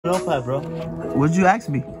Notepad, bro. What'd you ask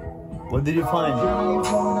me? What did you find?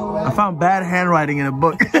 I found bad handwriting in a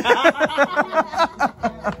book.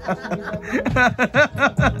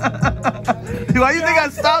 Why you think I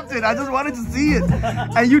stopped it? I just wanted to see it.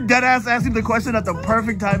 And you dead ass asked me the question at the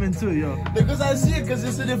perfect timing too, yo. Because I see it, because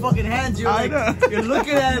it's in your fucking hands. You're like, you're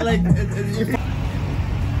looking at it like.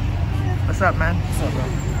 What's up, man? What's up, bro?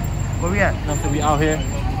 Where we at? Nothing. We out here.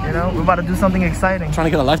 You know, we're about to do something exciting. Trying to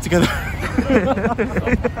get our life together.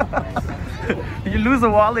 You lose a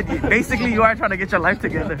wallet. Basically, you are trying to get your life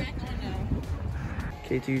together.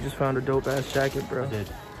 KT, you just found a dope ass jacket, bro. I did.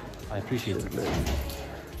 I appreciate it.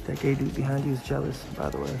 That gay dude behind you is jealous, by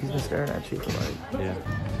the way. He's been staring at you for like... Yeah.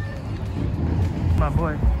 My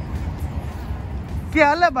boy.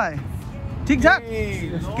 Yeah, I bye. TikTok.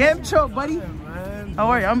 Game show, buddy. How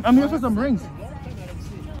are you? I'm here for some rings.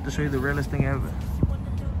 To show you the realest thing ever.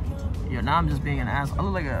 Yo, now I'm just being an ass. I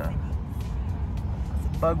look like a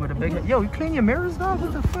bug with a big head. Yo, you clean your mirrors, dog?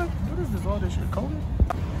 What the fuck? What is this? All this shit? COVID?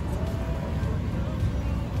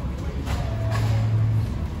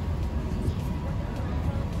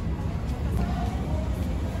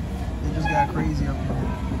 It just got crazy up in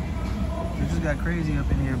here. It just got crazy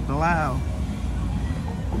up in here. Blow.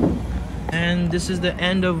 And this is the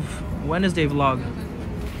end of Wednesday vlog.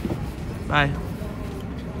 Bye.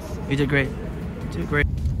 You did great. You did great.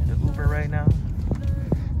 In the Uber right now.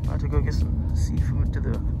 About to go get some seafood to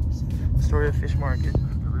the Astoria Fish Market.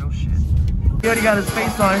 The real shit. He already got his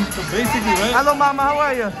face on. So basically, right? Hello, mama. How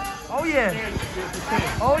are you? Oh yeah.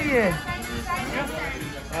 Oh yeah.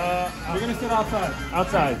 We're gonna sit outside.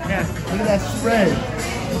 Outside. Yeah. Look at that spread.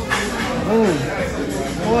 Oh,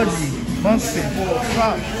 orgy, bumping,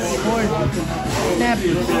 pop, orgy,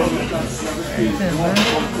 snapping. Everything, man.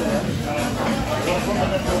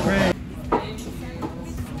 Great.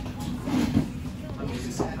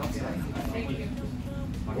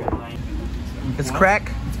 It's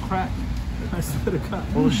crack. It's crack. I swear to God.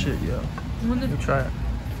 Bullshit, yo. Let me try it.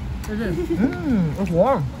 It's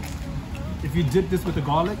warm. If you dip this with the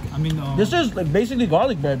garlic, I mean, This is like basically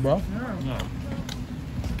garlic bread, bro. yeah.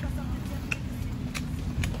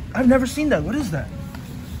 I've never seen that. What is that?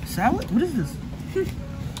 Salad? What is this?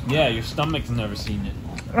 Yeah, your stomach's never seen it.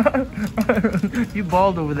 You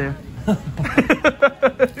bald over there.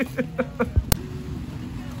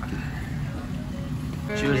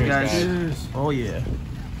 Cheers, guys. Cheers. Oh yeah.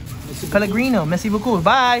 Pellegrino, merci beaucoup.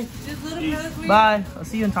 Bye. Bye. I'll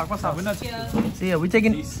see you in Talk. What's up? See ya. We're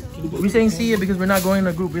saying see ya because we're not going in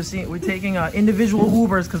a group. We're taking individual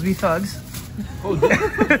Ubers because we thugs. Oh,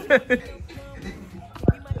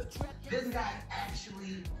 This guy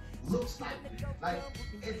actually looks like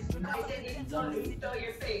it's not.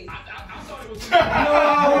 Your face. I thought it was. No,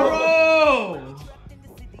 bro.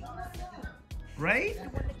 Right?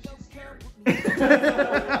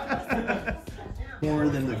 More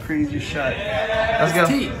than the crazy shot. Let's go.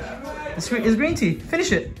 It's green tea.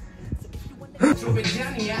 Finish it.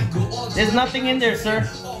 There's nothing in there, sir.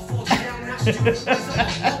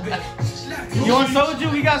 You want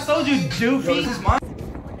soju? We got soju, doofy.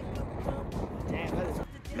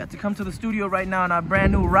 We got to come to the studio right now on our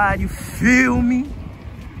brand new ride. You feel me?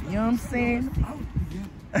 You know what I'm saying?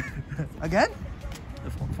 Again? The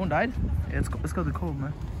phone died? Yeah, it's because of the cold,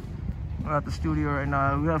 man. We're at the studio right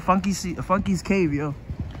now. We got a Funky's cave, yo.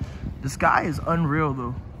 The sky is unreal,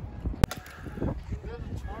 though.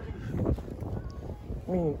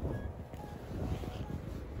 Oh.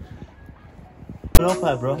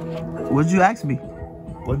 Notepad, bro. What'd you ask me?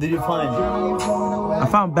 What did you find? I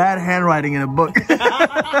found bad handwriting in a book.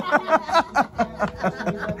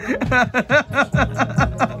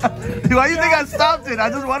 Why you think I stopped it? I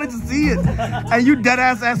just wanted to see it. And you dead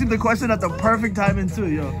ass asked me the question at the perfect timing too,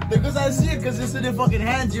 yo. Because I see it, because it's in your fucking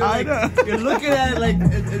hands. You're like, you're looking at it like.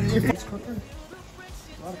 It's crooked.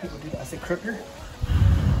 A lot of people do that. I say crooked.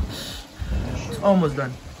 It's almost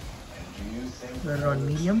done. Let it on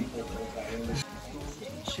medium.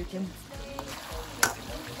 Chicken.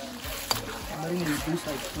 I'm letting it reduce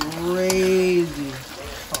like crazy.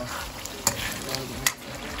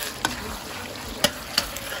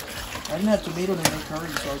 I didn't have tomato to make curry,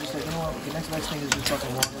 so I was just like, you know what, the next thing is just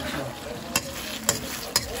fucking water.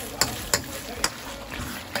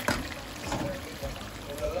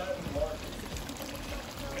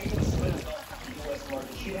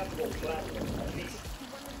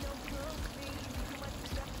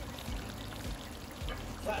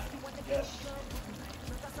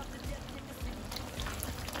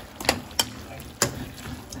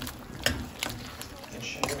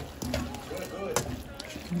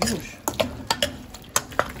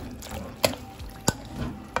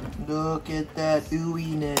 Look at that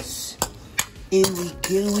ooiness. Illy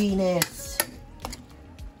gooiness.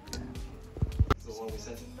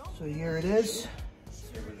 So here it is.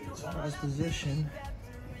 Surprise position.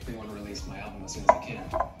 They want to release my album as soon as they can.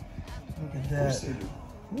 Look at that.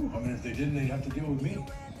 I mean, if they didn't, they'd have to deal with me.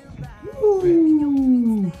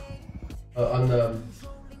 On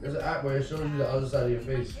there's an app where it shows you the other side of your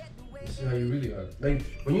face. This is how you really are. Like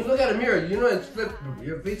when you look at a mirror, you know it's flipped.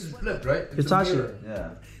 Your face is flipped, right? It's a Hitachi. mirror. Yeah.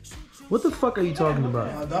 What the fuck are you talking about?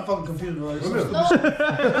 I'm fucking confused, bro.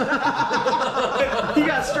 He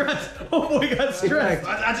got stressed. Oh boy, he got stressed.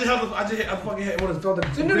 I fucking hate what it's felt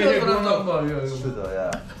like. You know what I'm talking about,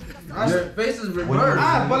 Yeah. Your face is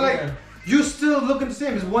reversed. But like, you still looking the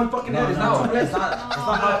same. It's one fucking head. It's not two heads. It's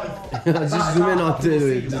not. Just zoom in on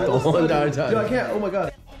it. Just the whole entire time. Yo, I can't. Oh my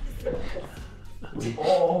god.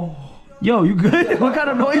 Yo, you good? What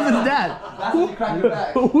kind of noise is that? That's when you crack your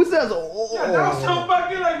back. Who says oh? That was so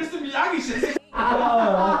fucking like Mr. Miyagi shit.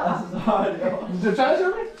 That's hard, yo. Did you try to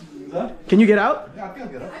show me? Can you get out? Yeah, I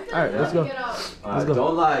can get up. Alright, let's go. Let's go.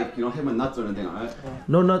 Don't hit my nuts or anything, alright?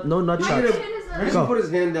 No nut shots. He should put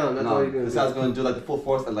his hand down. That's all No, he's gonna this do. guy's gonna do like the full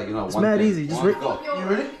force and like, you know, It's one mad thing. easy. Just One, go. You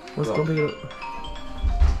ready? Let's go pick it up.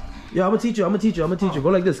 Yo, I'm gonna teach you. Go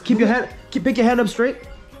like this. Keep your hand. Pick your hand up straight.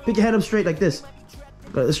 Pick your hand up straight like this.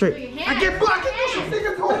 Go straight. I get blocked. Your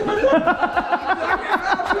fingers going.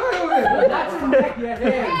 That's your neck, your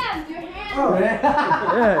hand. Your hand. Oh, man.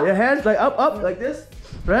 Yeah, your hands like up like this.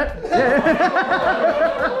 Right? Yeah.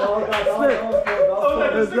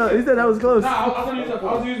 He said that was close. Nah, I was gonna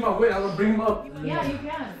use my weight. I was gonna bring him up. Yeah, you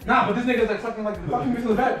can. Nah, but this nigga's like fucking me to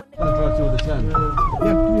the back. I'm gonna try to with the 10.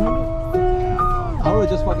 I would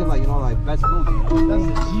just fucking like, you know, like best movie. That's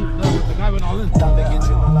the Jeep. The guy went all in.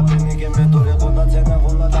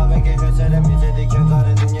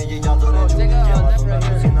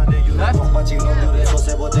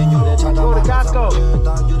 Go to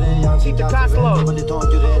Costco. Keep the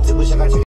Costco.